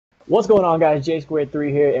What's going on, guys? J Squared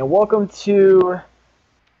 3 here, and welcome to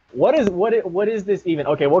what is this even?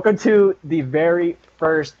 Okay, welcome to the very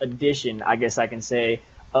first edition, I guess I can say,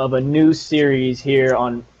 of a new series here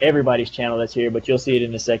on everybody's channel that's here, but you'll see it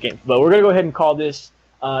in a second. But we're gonna go ahead and call this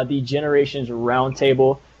the Generations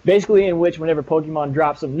Roundtable, basically in which whenever Pokemon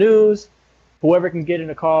drops some news, whoever can get in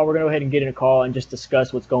a call, we're gonna go ahead and get in a call and just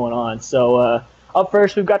discuss what's going on. So up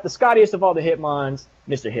first, we've got the Scottiest of all the Hitmons,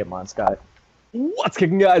 Mr. Hitmon Scott. What's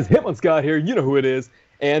kicking, guys? Hitmon Scott here. You know who it is.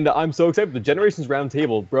 And I'm so excited for the Generations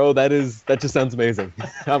Roundtable. Bro, that just sounds amazing.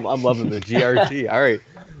 I'm loving the GRT. All right,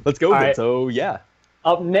 let's go with it. So, yeah.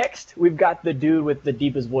 Up next, we've got the dude with the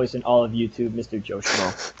deepest voice in all of YouTube, Mr. Joe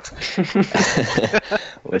Schmo.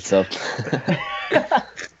 What's up?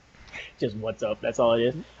 Just what's up, that's all it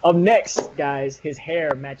is. Up next, guys, his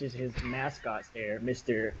hair matches his mascot's hair,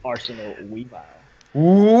 Mr. Arsenal Weavile.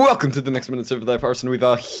 Welcome to the next minutes of Life, Arsenal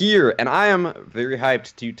Weavile here, and I am very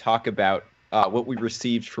hyped to talk about what we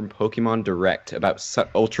received from Pokemon Direct about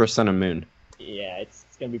Ultra Sun and Moon. Yeah, it's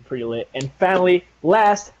going to be pretty lit. And finally,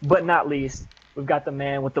 last but not least, we've got the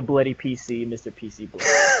man with the bloody PC, Mr. PC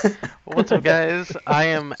Blood. What's up, guys? I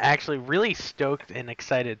am actually really stoked and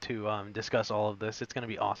excited to discuss all of this. It's going to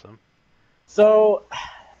be awesome. So,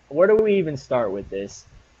 where do we even start with this?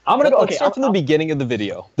 I'm gonna go. Okay, let's start from the beginning of the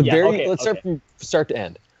video. Let's start from start to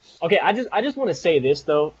end. Okay, I just want to say this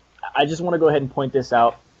though. I just want to go ahead and point this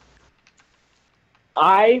out.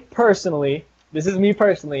 I personally, this is me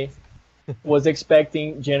personally, was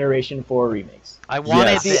expecting Generation 4 remakes. I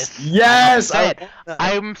wanted this. Yes,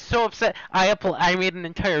 I'm so upset. I made an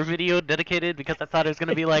entire video dedicated because I thought it was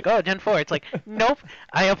gonna be like, oh, Gen 4. It's like, nope.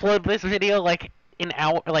 I upload this video like an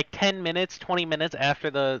hour, like 10 minutes, 20 minutes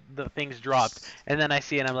after the things dropped, and then I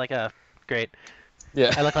see it and I'm like, oh, great.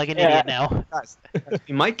 Yeah. I look like an idiot now.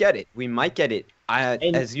 we might get it. We might get it.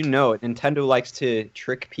 As you know, Nintendo likes to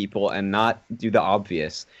trick people and not do the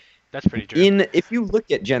obvious. That's pretty true. If you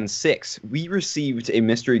look at Gen 6, we received a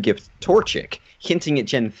mystery gift Torchic, hinting at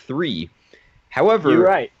Gen 3. However, you're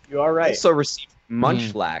right. You are right. We also received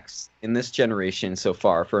Munchlax in this generation so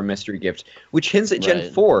far for a mystery gift, which hints at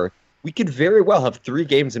Gen 4. We could very well have 3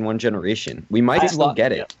 games in one generation. We might still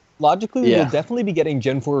get it. Logically, we'll definitely be getting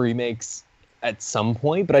Gen 4 remakes at some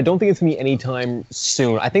point, but I don't think it's going to be anytime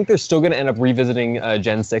soon. I think they're still going to end up revisiting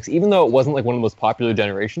Gen 6, even though it wasn't like one of the most popular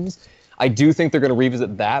generations. I do think they're going to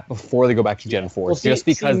revisit that before they go back to Gen 4, well, just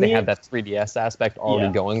because they have that 3DS aspect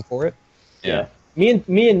already going for it. Yeah. Me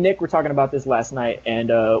and Nick were talking about this last night, and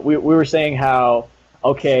we were saying how,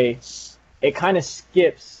 okay, it kind of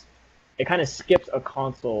skips a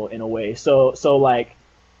console in a way. So like,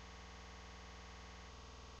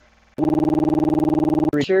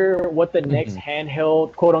 sure what the next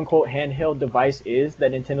handheld, quote unquote handheld device is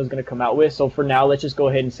that Nintendo's going to come out with. So for now, let's just go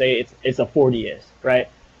ahead and say it's a 4DS, right?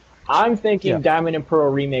 I'm thinking Diamond and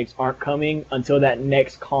Pearl remakes aren't coming until that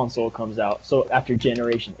next console comes out. So after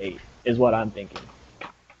Generation 8 is what I'm thinking.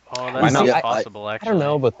 Oh, that's possible, actually. I don't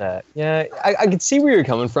know about that. Yeah, I could see where you're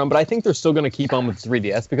coming from, but I think they're still going to keep on with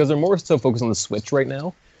 3DS because they're more so focused on the Switch right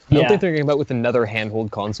now. I don't think they're going to come out with another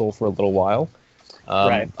handheld console for a little while.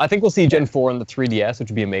 Right. I think we'll see Gen 4 on the 3DS, which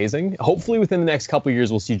would be amazing. Hopefully within the next couple of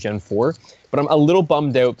years we'll see Gen 4, but I'm a little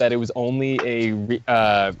bummed out that it was only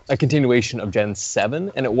a continuation of Gen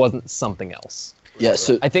 7 and it wasn't something else. Yeah,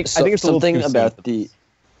 so I think it's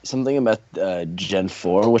something about Gen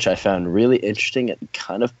 4, which I found really interesting and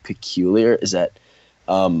kind of peculiar, is that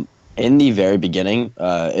in the very beginning,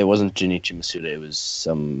 it wasn't Junichi Masuda, it was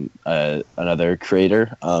some another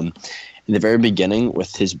creator. In the very beginning,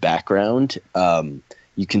 with his background,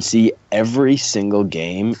 you can see every single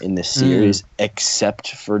game in the series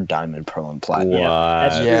except for Diamond, Pearl, and Platinum. Yeah,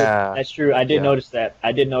 that's true. That's true. I did notice that.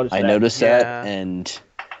 I noticed that, and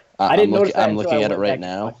I'm looking at it right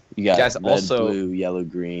now. You got red, blue, yellow,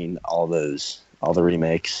 green, all the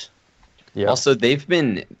remakes. Yeah. Also, they've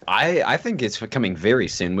been. I think it's coming very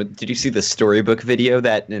soon. Did you see the storybook video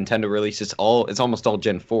that Nintendo released? It's almost all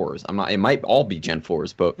Gen 4s. It might all be Gen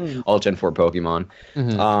 4s, but all Gen 4 Pokemon.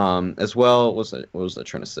 As well. What was I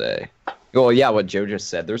trying to say? Oh yeah, what Joe just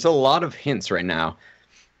said. There's a lot of hints right now.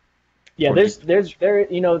 Yeah, and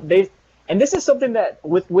this is something that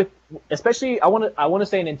with especially I want to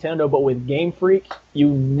say Nintendo, but with Game Freak, you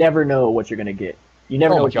never know what you're gonna get. You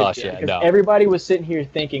never know what you're getting. Because everybody was sitting here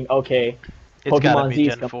thinking, okay, it's Pokemon be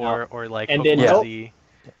Z's Gen 4 or like and Pokemon then, Z.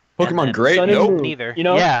 Pokemon Great, nope. Neither. You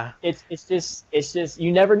know, it's just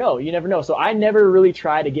you never know. So I never really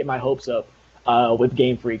try to get my hopes up with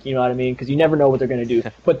Game Freak. You know what I mean? Because you never know what they're gonna do.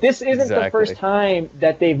 But this isn't the first time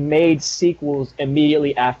that they've made sequels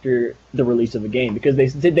immediately after the release of a game, because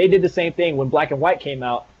they did the same thing when Black and White came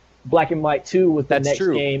out. Black and White 2 was the That's next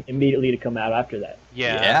true. game immediately to come out after that.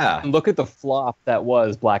 Yeah. And look at the flop that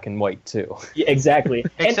was Black and White 2. Yeah, exactly.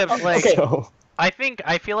 Except, and, like, okay, So, I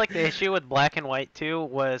feel like the issue with Black and White 2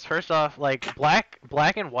 was, first off, like, Black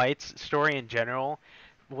and White's story in general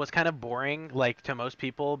was kind of boring, like, to most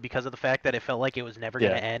people, because of the fact that it felt like it was never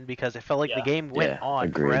going to end, because it felt like the game went on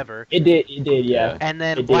agreed. forever. it did, yeah. And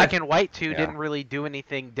then It Black did. and White 2 Yeah. didn't really do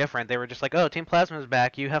anything different. They were just like, oh, Team Plasma's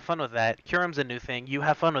back, you have fun with that. Kyurem's a new thing, you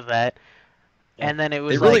have fun with that. Yeah. And then it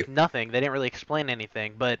was really- like nothing. They didn't really explain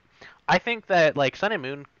anything. But I think that, like, Sun and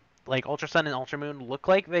Moon, like Ultra Sun and Ultra Moon, look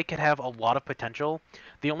like they could have a lot of potential.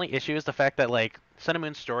 The only issue is the fact that, like, Sun and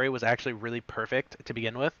Moon's story was actually really perfect to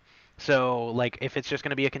begin with. So, like, if it's just going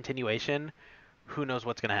to be a continuation, who knows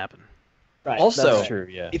what's going to happen. Right. Also- that's that's true,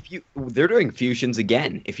 yeah. They're doing fusions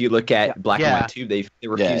again. If you look at Black and Yeah. White 2, they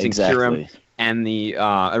were Yeah, fusing exactly. Kyurem and the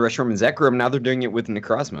Reshiram and Zekrom. Now they're doing it with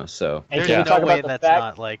Necrozma. So And There's can we no talk way about the that's fact,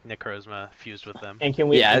 not, like, Necrozma fused with them. and can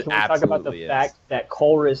we, Yeah, and can we talk about the absolutely is. fact that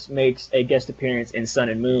Colress makes a guest appearance in Sun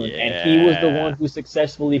and Moon, and he was the Yeah. one who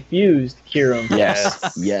successfully fused Kyurem. Yes,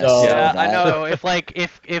 yes. So- Yeah, I that- know.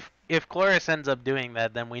 So if Chloris ends up doing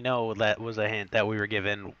that, then we know that was a hint that we were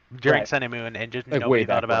given during Right. Sun and Moon, and just Like, nobody way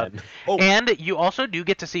thought back about. when. Oh. And you also do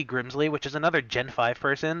get to see Grimsley, which is another Gen 5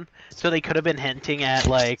 person. So they could have been hinting at,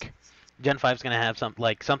 like, Gen 5's gonna have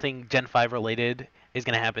something Gen 5 related is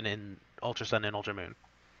gonna happen in Ultra Sun and Ultra Moon.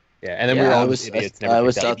 Yeah, and then we Yeah, were all I just idiots. Never I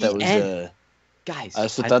always picked up. thought that was end. Guys, I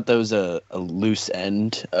also thought that was a loose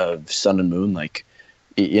end of Sun and Moon. Like,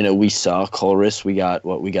 you know, we saw Colress. We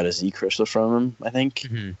got a Z crystal from him, I think.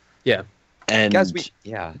 Mhm. Yeah. And guys,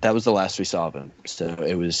 that was the last we saw of him. So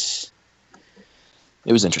it was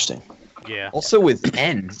interesting. Yeah. Also with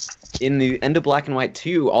N, in the end of Black and White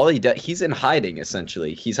 2, all he does, he's in hiding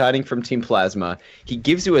essentially. He's hiding from Team Plasma. He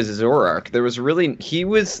gives you a Zoroark. There was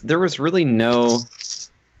really no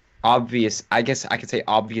obvious, I guess I could say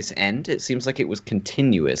obvious end. It seems like it was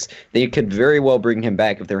continuous. They could very well bring him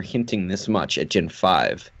back if they're hinting this much at Gen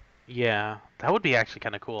 5. Yeah, that would be actually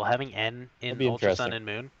kind of cool, having N That'd in be Ultra Sun interesting. and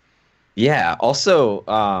Moon. Yeah,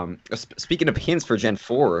 also, speaking of hints for Gen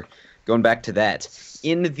 4, going back to that,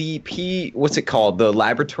 in the what's it called? The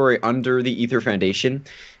laboratory under the Ether Foundation,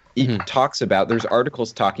 it talks about, there's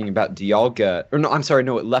articles talking about Dialga, or no, I'm sorry,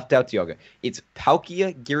 no, it left out Dialga. It's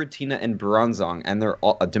Palkia, Giratina, and Bronzong, and their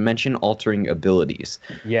dimension-altering abilities.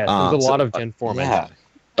 Yeah, there's a so- lot of Gen 4 yeah.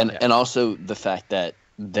 mentioned. And also the fact that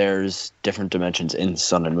there's different dimensions in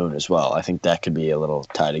Sun and Moon as well. I think that could be a little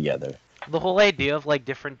tie together. The whole idea of, like,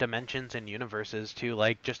 different dimensions and universes too,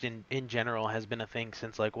 like, just in general, has been a thing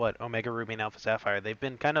since, like, what, Omega Ruby and Alpha Sapphire. They've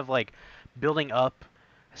been kind of, like, building up.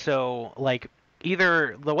 So, like,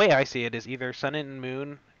 either, the way I see it is either Sun and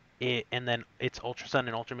Moon, and then it's Ultra Sun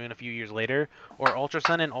and Ultra Moon a few years later, or Ultra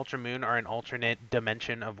Sun and Ultra Moon are an alternate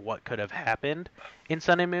dimension of what could have happened in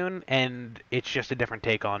Sun and Moon, and it's just a different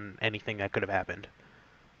take on anything that could have happened.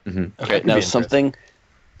 Okay, could now be something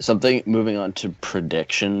moving on to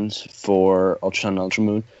predictions for Ultra Sun and Ultra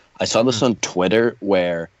Moon. I saw this on Twitter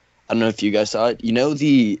where, I don't know if you guys saw it. You know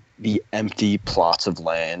the empty plots of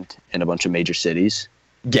land in a bunch of major cities?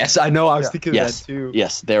 Yes, I know, I was thinking Yes. of that too.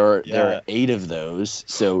 Yes, there are Yeah. 8 of those.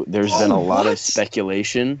 So there's been a lot what? of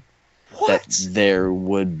speculation that there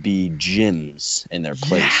would be gyms in their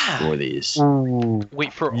place Yeah. for these.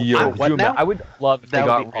 Wait, for Yo, what you now? I would love if That they would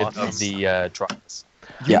got be rid awesome. of the trials.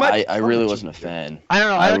 You Yeah, might I become really a wasn't a gym fan. I don't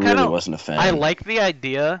know. I kind really of, wasn't a fan. I like the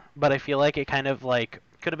idea, but I feel like it kind of, like,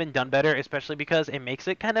 could have been done better, especially because it makes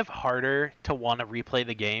it kind of harder to want to replay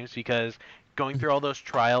the games, because going through all those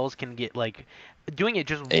trials can get, like, doing it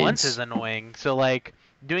just once AIDS. is annoying. So, like,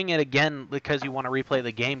 doing it again because you want to replay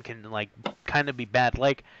the game can, like, kind of be bad.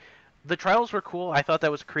 Like, the trials were cool. I thought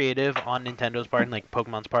that was creative on Nintendo's part and, like,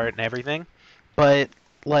 Pokemon's part and everything. But,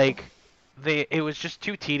 like, it was just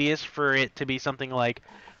too tedious for it to be something like,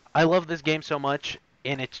 I love this game so much,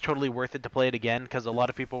 and it's totally worth it to play it again, because a lot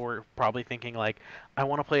of people were probably thinking, like, I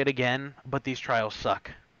want to play it again, but these trials suck.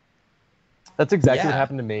 That's exactly what Yeah.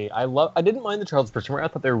 happened to me. I didn't mind the trials first time. I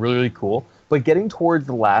thought they were really, really cool. But getting towards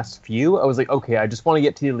the last few, I was like, okay, I just want to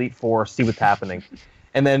get to the Elite Four, see what's happening.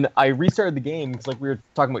 And then I restarted the game because, like we were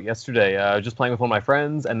talking about yesterday, I was just playing with one of my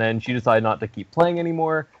friends, and then she decided not to keep playing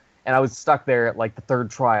anymore. And I was stuck there at, like, the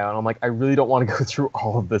 3rd trial, and I'm like, I really don't want to go through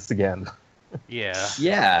all of this again. Yeah.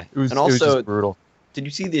 Yeah, It was, and it was also, just brutal. did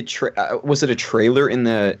you see the was it a trailer in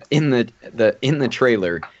the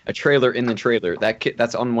trailer? A trailer in the trailer.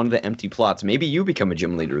 That's on one of the empty plots. Maybe you become a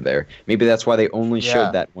gym leader there. Maybe that's why they only Yeah.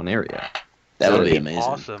 showed that one area. That would would be be amazing.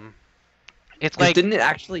 Awesome. It's 'Cause like, didn't it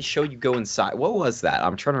actually show you go inside? What was that?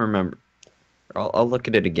 I'm trying to remember. I'll look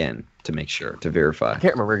at it again to make sure, to verify. I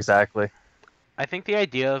can't remember exactly. I think the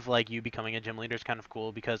idea of like you becoming a gym leader is kind of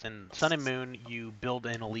cool because in Sun and Moon you build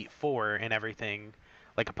an Elite Four and everything,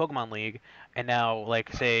 like a Pokemon League, and now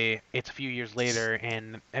like say it's a few years later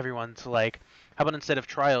and everyone's like, how about instead of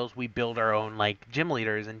trials we build our own like gym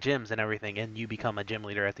leaders and gyms and everything, and you become a gym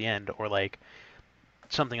leader at the end or like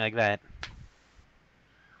something like that.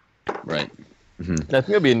 Right. Mm-hmm. I think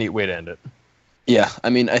that'd be a neat way to end it. Yeah, I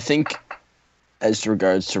mean, I think as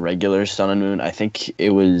regards to regular Sun and Moon, I think it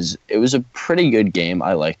was a pretty good game.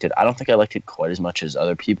 I liked it. I don't think I liked it quite as much as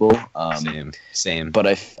other people. Same. But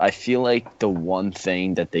I feel like the one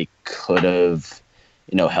thing that they could have,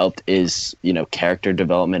 helped is, character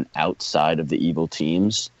development outside of the evil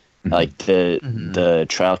teams. Mm-hmm. Like the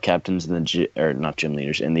trial captains and or not gym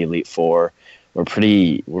leaders in the Elite Four were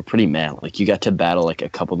pretty mad. Like you got to battle like a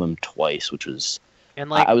couple of them twice, which was. And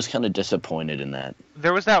like I was kind of disappointed in that.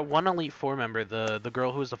 there was that one Elite Four member, the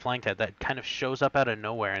girl who was the flying cat, that kind of shows up out of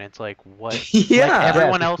nowhere, and it's like, what? Yeah. Like,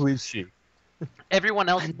 everyone else, Who is she? everyone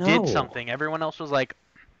else I did know. something. Everyone else was like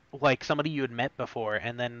somebody you had met before,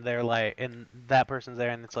 and then they're like, and that person's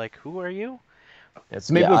there, and it's like, who are you? Yeah,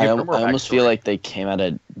 so maybe Yeah, we'll I give her more almost feel backstory.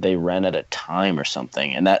 like they ran at a time or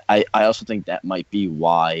something, and that I also think that might be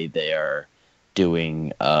why they are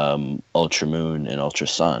doing Ultra Moon and Ultra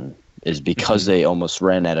Sun, is because they almost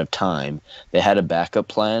ran out of time. They had a backup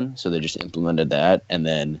plan, so they just implemented that, and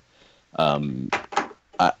then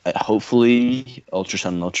hopefully Ultra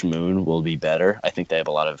Sun and Ultra Moon will be better. I think they have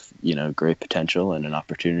a lot of great potential and an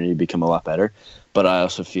opportunity to become a lot better. But I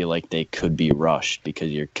also feel like they could be rushed because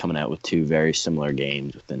you're coming out with two very similar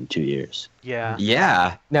games within 2 years. Yeah.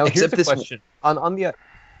 Yeah. Now, here's Except the this question. On the...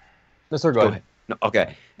 No, sir, go ahead. No,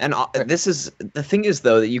 okay. And this is the thing is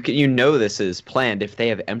though that this is planned if they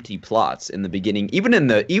have empty plots in the beginning. Even in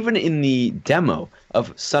the demo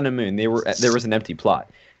of Sun and Moon, there was an empty plot.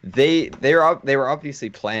 They were obviously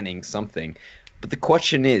planning something. But the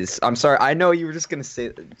question is, I'm sorry, I know you were just gonna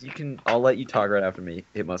say I'll let you talk right after me,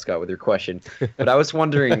 Hitmuscot, with your question. But I was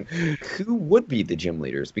wondering who would be the gym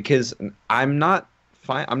leaders, because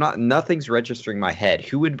nothing's registering my head.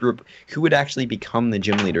 Who would actually become the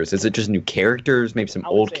gym leaders? Is it just new characters, maybe some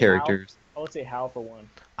old characters? I would say Hal for one.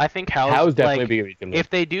 I think How's definitely like, being a gym leader. if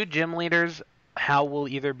they do gym leaders, Hal will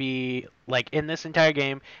either be like in this entire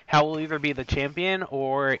game, Hal will either be the champion,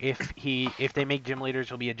 or if they make gym leaders,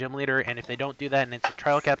 he'll be a gym leader, and if they don't do that and it's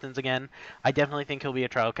trial captains again, I definitely think he'll be a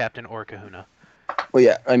trial captain or a Kahuna. Well,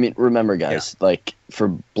 yeah, I mean, remember, guys, like for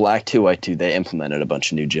Black 2 White 2, they implemented a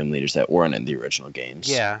bunch of new gym leaders that weren't in the original games.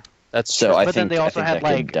 Yeah. That's So true. I But then think they also I had, think that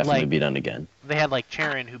like- could definitely like- be done again. They had like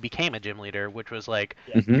Charon, who became a gym leader, which was like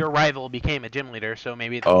Mhm. your rival became a gym leader, so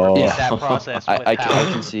maybe they'll Oh. repeat that process with I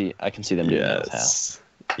Hal. can see them doing that with Hal.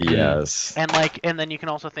 Yes. And then you can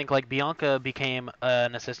also think like Bianca became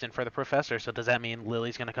an assistant for the professor. So does that mean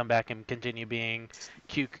Lily's gonna come back and continue being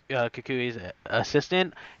Kukui's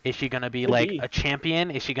assistant? Is she gonna be Could like be. a champion?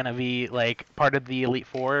 Is she gonna be like part of the Elite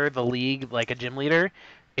Four, the league, like a gym leader?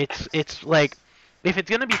 It's like, if it's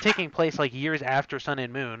gonna be taking place like years after Sun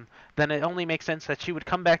and Moon, then it only makes sense that she would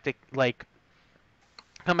come back to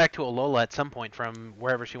Alola at some point from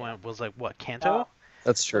wherever she went. Was like what, Kanto?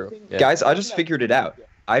 That's true. Something- Yeah. Guys, I just figured it out.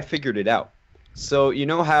 I figured it out. So you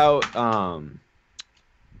know how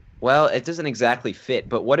well, it doesn't exactly fit,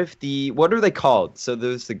 but what are they called? So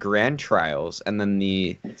there's the grand trials and then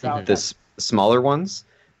the smaller ones.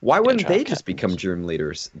 Why wouldn't trial they just become gym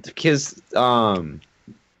leaders? Because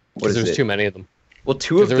what is There's it? too many of them. Well,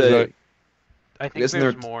 two of There's the I think Isn't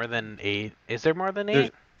there's there- more than 8. Is there more than There's-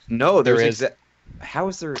 8? no, There there's is. how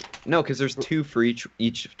is there no? Because there's 2 for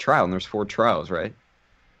each trial, and there's 4 trials, right?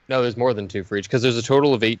 No, there's more than 2 for each, because there's a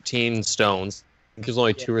total of 18 stones. I think there's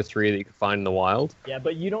only 2 or 3 that you can find in the wild. Yeah,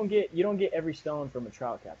 but you don't get every stone from a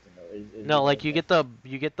trial captain though. No, like you get the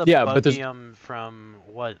Yeah, but there's- Bugium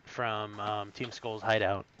from Team Skull's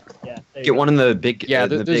hideout. yeah. there you Get go. one in the big, Yeah,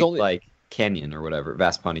 the there's big only- like canyon or whatever,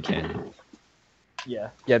 Vast-Pony Canyon. Yeah.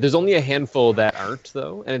 Yeah, there's only a handful that aren't,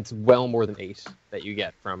 though, and it's well more than 8 that you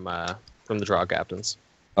get from the trial captains.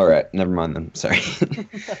 All right, never mind then. Sorry.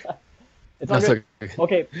 It's all That's good.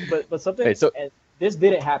 okay. Okay, but something. Hey, so- and this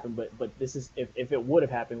didn't happen, but this is if it would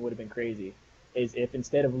have happened, would have been crazy. Is if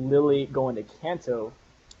instead of Lily going to Kanto,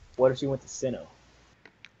 what if she went to Sinnoh?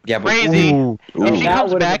 Yeah, but Crazy. Ooh. If she That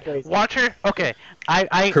comes would've been back, crazy. watch her. Okay,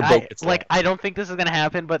 I Provoke itself. like, I don't think this is gonna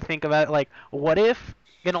happen, but think about it. Like, what if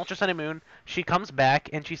in Ultra Sun and Moon she comes back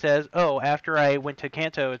and she says, "Oh, after I went to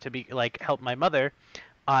Kanto to be like help my mother,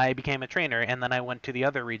 I became a trainer, and then I went to the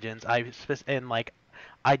other regions. I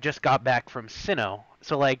just got back from Sinnoh."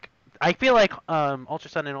 So like, I feel like Ultra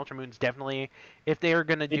Sun and Ultra Moon's definitely, if they are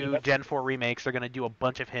gonna do Gen 4 remakes, they're gonna do a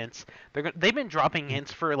bunch of hints. They've been dropping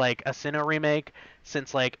hints for like a Sinnoh remake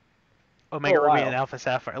since like Omega Ruby and Alpha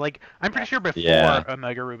Sapphire. Like I'm pretty sure before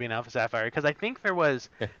Omega Ruby and Alpha Sapphire, because I think there was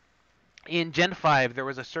in Gen 5 there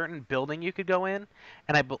was a certain building you could go in,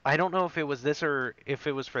 and I don't know if it was this or if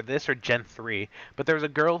it was for this or Gen 3, but there was a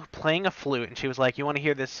girl playing a flute and she was like, "You want to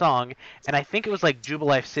hear this song?" And I think it was like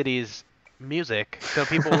Jubilife City's music, so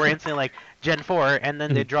people were instantly like Gen 4, and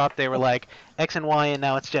then they dropped. They were like X and Y, and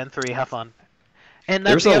now it's Gen 3. Have fun. And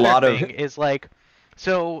that's the other thing is like,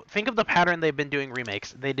 so think of the pattern they've been doing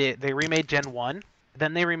remakes. They remade Gen 1,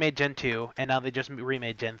 then they remade Gen 2, and now they just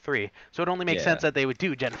remade Gen 3. So it only makes sense that they would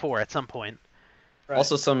do Gen 4 at some point. Right.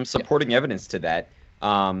 Also, some supporting evidence to that.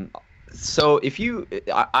 So if you,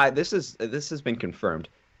 this has been confirmed.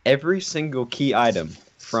 Every single key item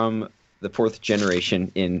from the 4th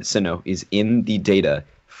generation in Sinnoh is in the data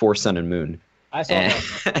for Sun and Moon. I saw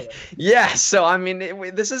that. Yeah, so I mean,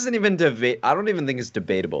 this isn't even debate. I don't even think it's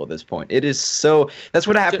debatable at this point. It is so. That's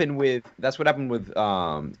what happened with.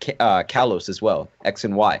 Kalos as well. X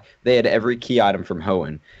and Y. They had every key item from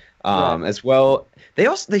Hoenn, as well.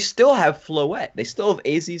 They still have Floette. They still have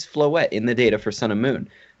AZ's Floette in the data for Sun and Moon.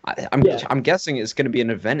 I'm guessing it's going to be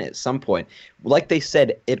an event at some point. Like they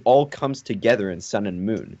said, it all comes together in Sun and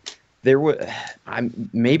Moon. There's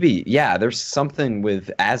something with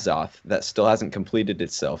Azoth that still hasn't completed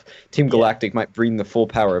itself. Team Galactic might bring the full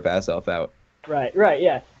power of Azoth out. Right,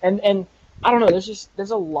 yeah. And I don't know, there's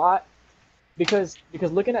a lot because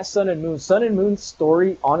looking at Sun and Moon's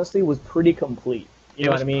story honestly was pretty complete. You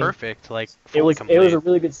know what I mean? Perfect, like it was complete. It was a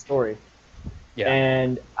really good story. Yeah.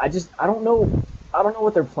 And I don't know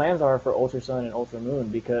what their plans are for Ultra Sun and Ultra Moon,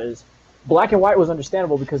 because Black and White was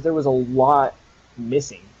understandable because there was a lot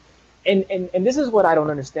missing. And this is what I don't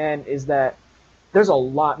understand, is that there's a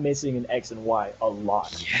lot missing in X and Y. A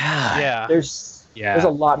lot. Yeah. There's a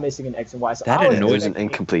lot missing in X and Y. So that annoys an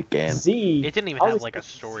incomplete game. Z. It didn't even have like a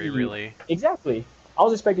story really. Exactly. I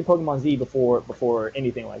was expecting Pokemon Z before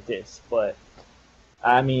anything like this, but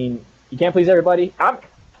I mean, you can't please everybody. I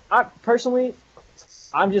personally,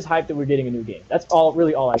 I'm just hyped that we're getting a new game. That's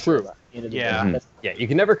really all I care about. Yeah, you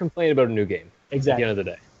can never complain about a new game. Exactly. At the end of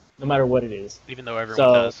the day, no matter what it is. Even though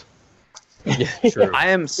everyone does. Yeah, true. I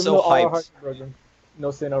am so hyped. No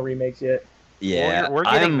Sinnoh remakes yet. Yeah, we're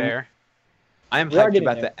getting there. I am hyped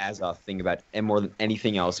about the Azoth thing and more than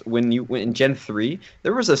anything else. When in Gen 3,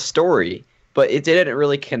 there was a story, but it didn't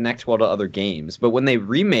really connect well to other games. But when they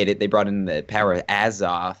remade it, they brought in the power of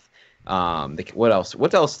Azoth. What else?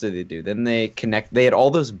 What else did they do? Then they had all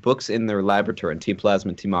those books in their laboratory in Team Plasma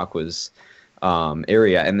and Team Aqua's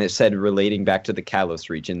area, and they said relating back to the Kalos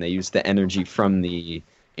region. They used the energy from the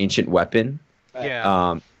ancient weapon.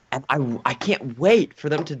 Yeah. And I can't wait for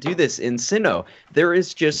them to do this in Sinnoh. There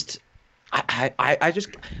is just I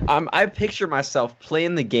picture myself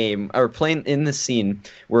playing the game or playing in the scene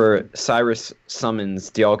where Cyrus summons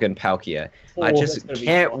Dialga and Palkia. I just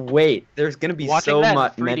can't wait. There's gonna be so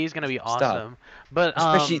much. 3D is gonna be awesome. But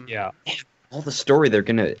especially all the story they're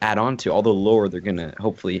gonna add on to, all the lore they're gonna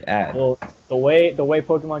hopefully add. Well, the way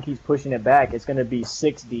Pokemon keeps pushing it back, it's gonna be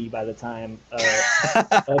 6D by the time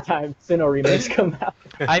Sinnoh remakes come out.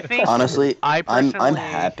 I think honestly, I'm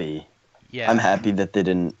happy. Yeah. I'm happy that they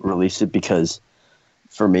didn't release it, because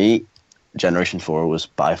for me, Generation 4 was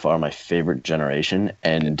by far my favorite generation,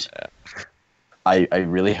 and I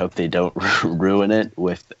really hope they don't ruin it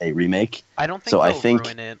with a remake. I don't think they'll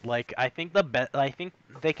ruin it. Like, I think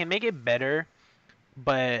they can make it better,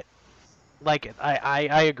 but like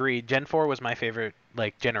I agree. Gen 4 was my favorite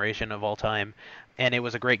generation of all time, and it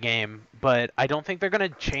was a great game, but I don't think they're gonna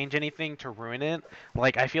change anything to ruin it.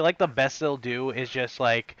 Like, I feel like the best they'll do is just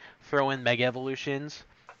throw in Mega Evolutions,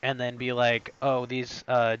 and then be like, oh, these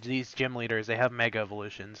gym leaders, they have Mega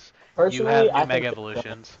Evolutions. Personally, you have Mega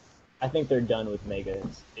Evolutions. I think they're done with Mega.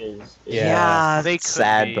 They could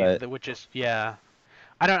sad, be, but which is I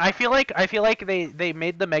don't. I feel like they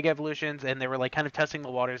made the Mega Evolutions, and they were kind of testing the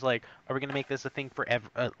waters. Like, are we gonna make this a thing for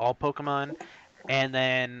all Pokemon? And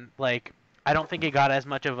then I don't think it got as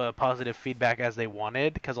much of a positive feedback as they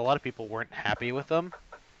wanted, because a lot of people weren't happy with them.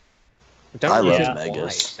 I love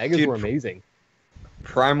Megas. Megas were amazing.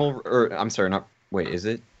 Primal, is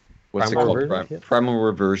it? What's Primal it called? Reversion? Primal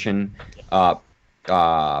Reversion.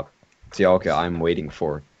 Dialga, I'm waiting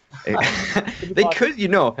for. They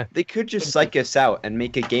could just psych us out and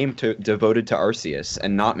make a game devoted to Arceus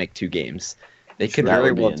and not make 2 games. They could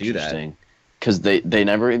very well do that. Because they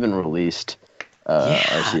never even released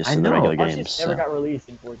Arceus in the regular Arceus games. never So. got released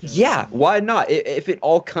in 4th gen. Yeah, why not? If it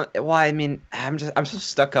all why? I mean, I'm so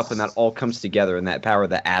stuck up when that all comes together and that power of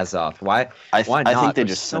the Azoth. Why not? I think they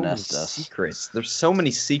There's just so many finessed us. secrets. There's so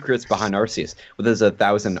many secrets behind Arceus with his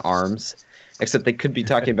 1,000 arms. Except they could be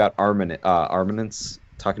talking about armaments,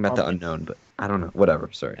 talking about the unknown, but I don't know.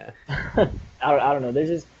 Whatever. Sorry. I don't know.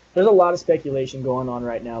 There's a lot of speculation going on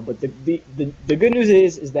right now, but the good news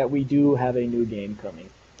is that we do have a new game coming,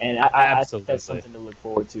 and I think that's something to look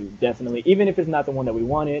forward to. Definitely, even if it's not the one that we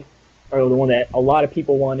wanted or the one that a lot of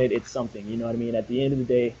people wanted, it's something. You know what I mean? At the end of the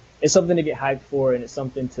day, it's something to get hyped for, and it's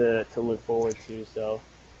something to look forward to. So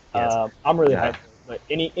I'm really hyped for it. But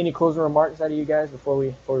any closing remarks out of you guys before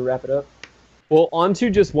we wrap it up? Well, on to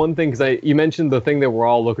just one thing, because you mentioned the thing that we're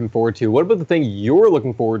all looking forward to. What about the thing you're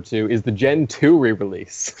looking forward to is the Gen 2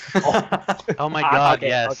 re-release? Oh my god, okay,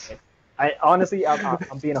 yes. Okay. I'm being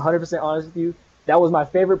 100% honest with you. That was my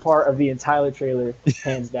favorite part of the entire trailer,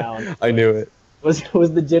 hands down. I knew it. Was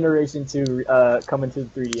the Generation 2 coming to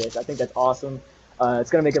the 3DS. I think that's awesome. It's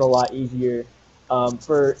going to make it a lot easier.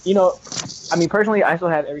 Personally, I still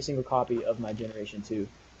have every single copy of my Generation 2.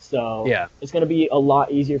 So yeah, it's going to be a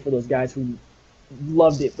lot easier for those guys who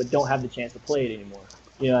loved it but don't have the chance to play it anymore.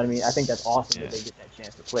 You know what I mean? I think that's awesome that they get that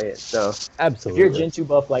chance to play it. So absolutely, if you're a Gen 2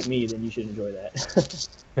 buff like me, then you should enjoy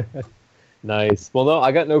that. Nice. Well, no,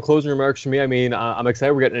 I got no closing remarks from me. I mean, I'm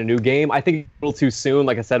excited we're getting a new game. I think it's a little too soon.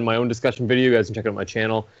 Like I said in my own discussion video, you guys can check it out on my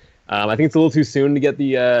channel. I think it's a little too soon to get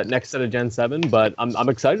the next set of Gen 7, but I'm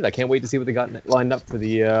excited. I can't wait to see what they got lined up for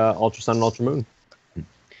the Ultra Sun and Ultra Moon.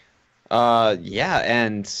 Yeah,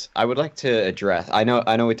 and I would like to address. I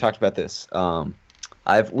know we talked about this.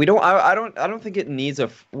 I don't think it needs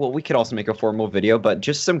we could also make a formal video, but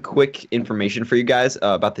just some quick information for you guys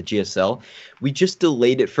about the GSL. We just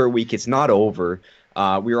delayed it for a week. It's not over.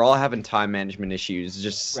 We were all having time management issues,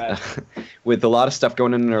 just with a lot of stuff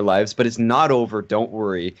going on in our lives, but it's not over. Don't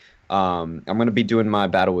worry. I'm going to be doing my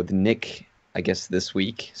battle with Nick, I guess, this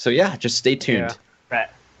week. So yeah, just stay tuned. Yeah.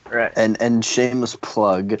 Right. And shameless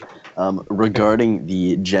plug, regarding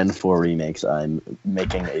the Gen 4 remakes, I'm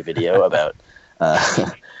making a video about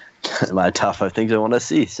my top 5 things I want to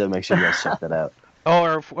see, so make sure you guys check that out.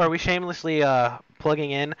 Oh, are we shamelessly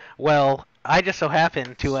plugging in? Well, I just so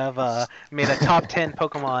happen to have made a top 10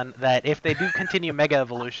 Pokemon that, if they do continue Mega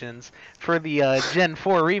Evolutions for the Gen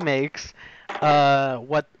 4 remakes,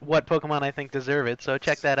 what Pokemon I think deserve it. So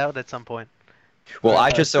check that out at some point. Well,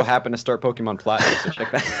 I just so happen to start Pokemon Platinum, so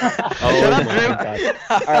check that. Oh my god!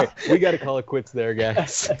 All right, we got to call it quits there,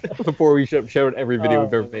 guys. Before we show every video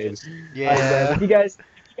we've ever made. Yeah. If you guys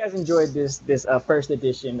enjoyed this first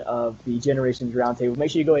edition of the Generations Roundtable,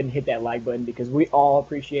 make sure you go ahead and hit that like button because we all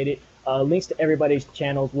appreciate it. Links to everybody's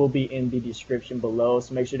channels will be in the description below,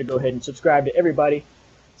 so make sure to go ahead and subscribe to everybody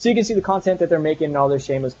so you can see the content that they're making and all their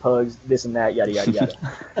shameless plugs, this and that, yada yada yada.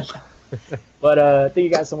 But thank you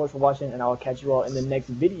guys so much for watching, and I'll catch you all in the next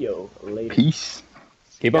video later. Peace.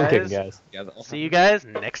 Keep on kicking, guys. See you guys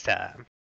next time.